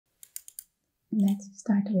let's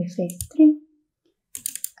start with phase 3.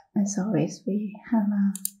 As always, we have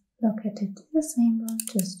a look at the symbol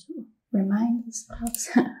just to remind ourselves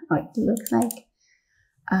how it looks like.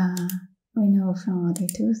 We know from other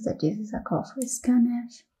tools that this is a call for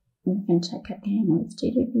scanf. You can check again with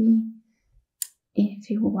GDB if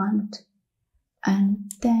you want.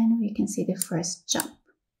 And then we can see the first jump.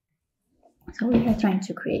 So we are trying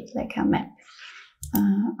to create like a map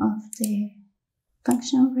of the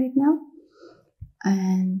function right now.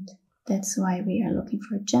 And that's why we are looking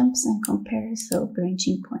for jumps and compare, so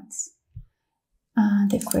branching points.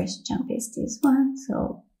 The first jump is this one,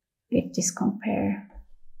 so if this compare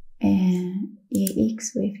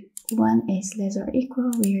EX with 1 is less or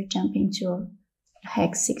equal, we are jumping to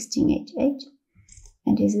hex 1688,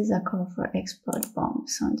 and this is a call for explode bomb,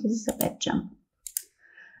 so this is a bad jump.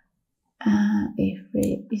 If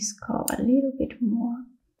we scroll a little bit more,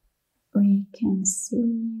 we can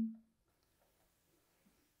see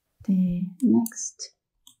the next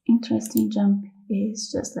interesting jump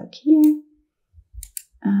is just like here.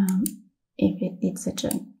 If it's a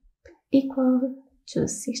jump equal to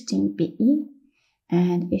 16 BE,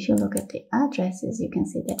 and if you look at the addresses, you can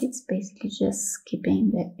see that it's basically just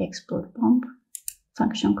keeping the explode bomb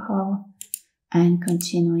function call and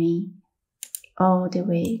continuing all the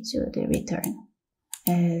way to the return.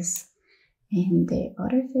 As in the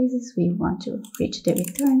other phases, we want to reach the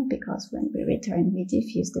return, because when we return, we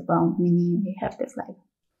defuse the bomb, meaning we have the flag.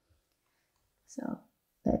 So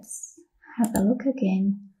let's have a look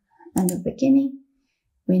again. At the beginning,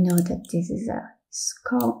 we know that this is a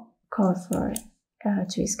call for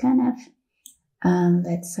to scanf. And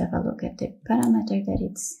let's have a look at the parameter that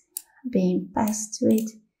it's being passed to it.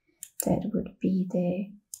 That would be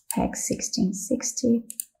the hex 1660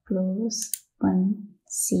 plus 1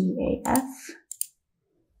 CAF.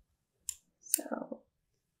 So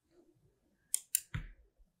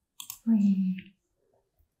we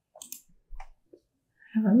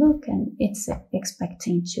have a look, and it's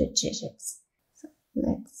expecting 2 digits. So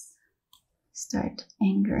let's start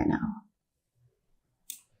anger now.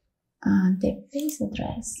 The base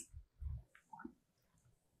address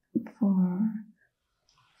for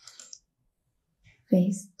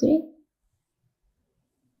phase 3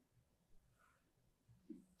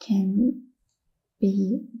 can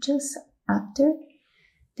be just after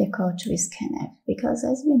the call to scanf, because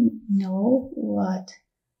as we know what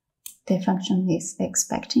the function is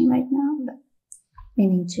expecting right now,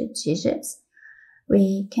 meaning 2 digits,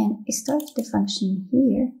 we can start the function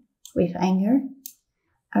here with anger,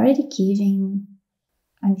 already giving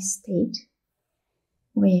a state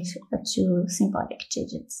with 2 symbolic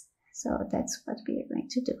digits. So that's what we are going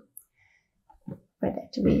to do. For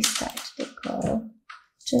that, we start the call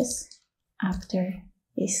just after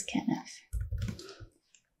scanf.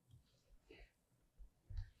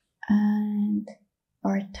 And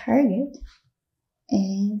our target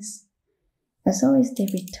is, as always, the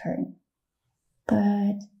return.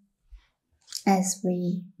 But as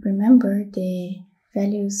we remember, the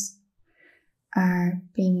values are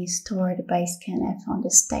being stored by scanf on the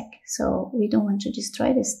stack, so we don't want to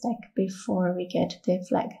destroy the stack before we get the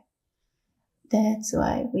flag. That's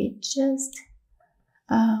why we just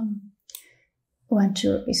want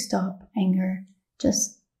to stop anger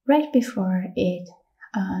just right before it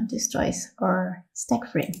destroys our stack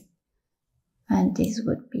frame, and this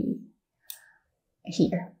would be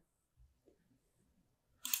here.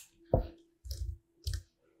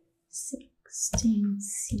 16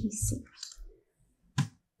 CC.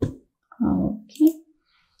 Okay,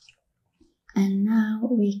 and now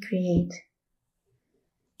we create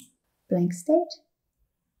blank state,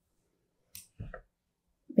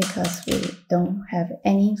 because we don't have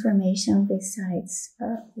any information besides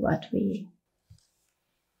what we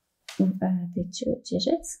the 2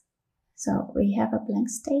 digits. So we have a blank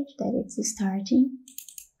state that it's starting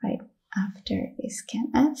right after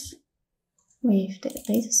scanf with the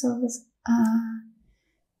laser service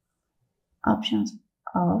options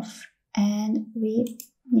off, and we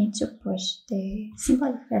need to push the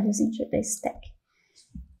symbolic values into the stack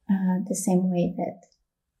the same way that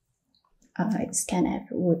scanf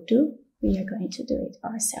would do. We are going to do it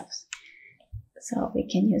ourselves. So we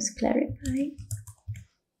can use clarify,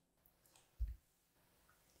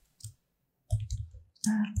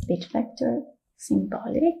 bit vector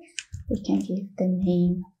symbolic. We can give the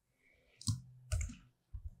name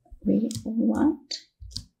we want,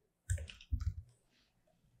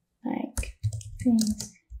 like print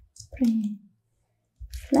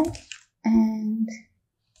flag, and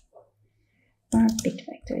our bit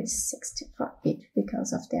vector is 64-bit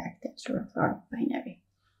because of the architecture of our binary.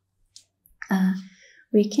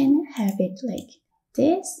 We can have it like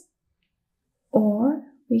this, or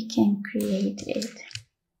we can create it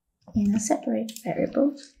in a separate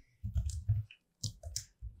variable,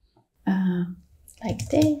 like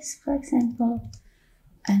this, for example,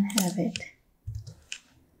 and have it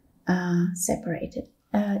separated.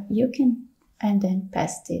 You can, and then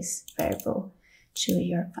pass this variable to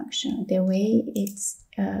your function. The way it's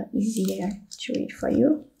easier to read for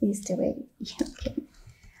you is the way you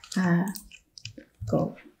can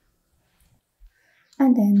go.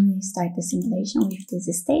 And then we start the simulation with this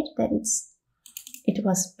state that it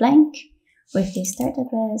was blank with the start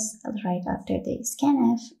address right after the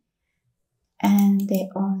scanf, and the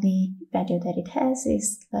only value that it has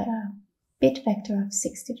is the bit vector of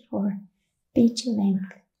 64 bit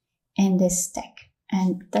length and the stack,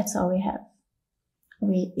 and that's all we have.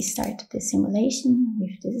 We start the simulation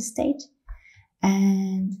with this state,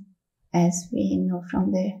 and as we know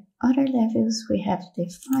from the other levels, we have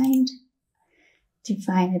defined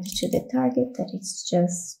it to the target, that it's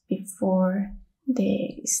just before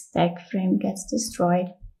the stack frame gets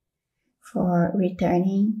destroyed for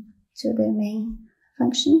returning to the main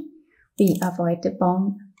function. We avoid the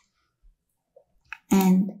bomb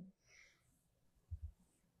and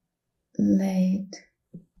let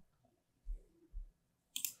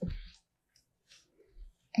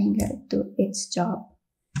anger do its job.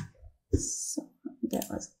 So there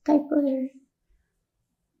was a typo there.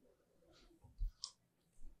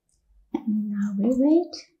 And now we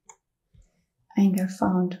wait. Anger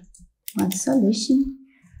found one solution.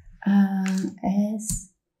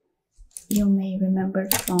 As you may remember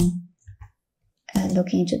from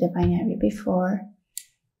looking into the binary before,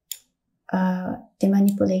 the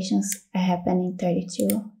manipulations happen in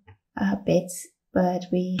 32 bits, but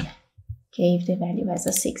we gave the value as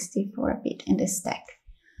a 64 bit in the stack.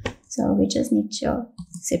 So we just need to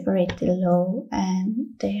separate the low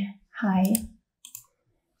and the high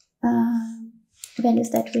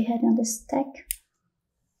values that we had on the stack.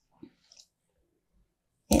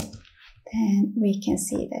 Then we can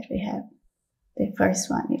see that we have the first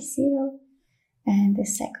one is 0 and the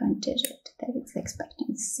second digit that it's expecting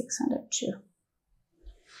is 602.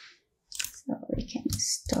 So we can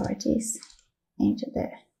store this into the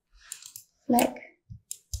flag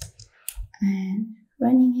and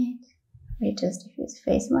running it. We just use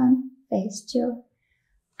phase 1, phase 2,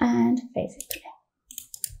 and phase 3.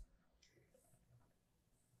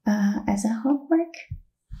 As a homework,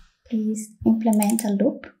 please implement a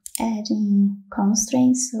loop adding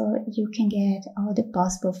constraints so you can get all the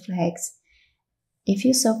possible flags. If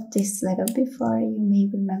you solved this level before, you may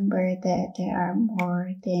remember that there are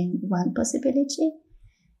more than one possibility.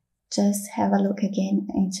 Just have a look again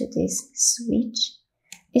into this switch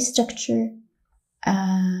structure,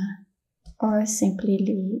 or simply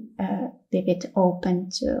leave it open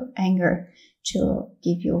to anger to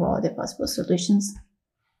give you all the possible solutions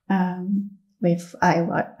with I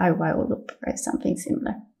while loop or something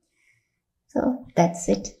similar. So that's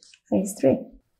it, phase 3.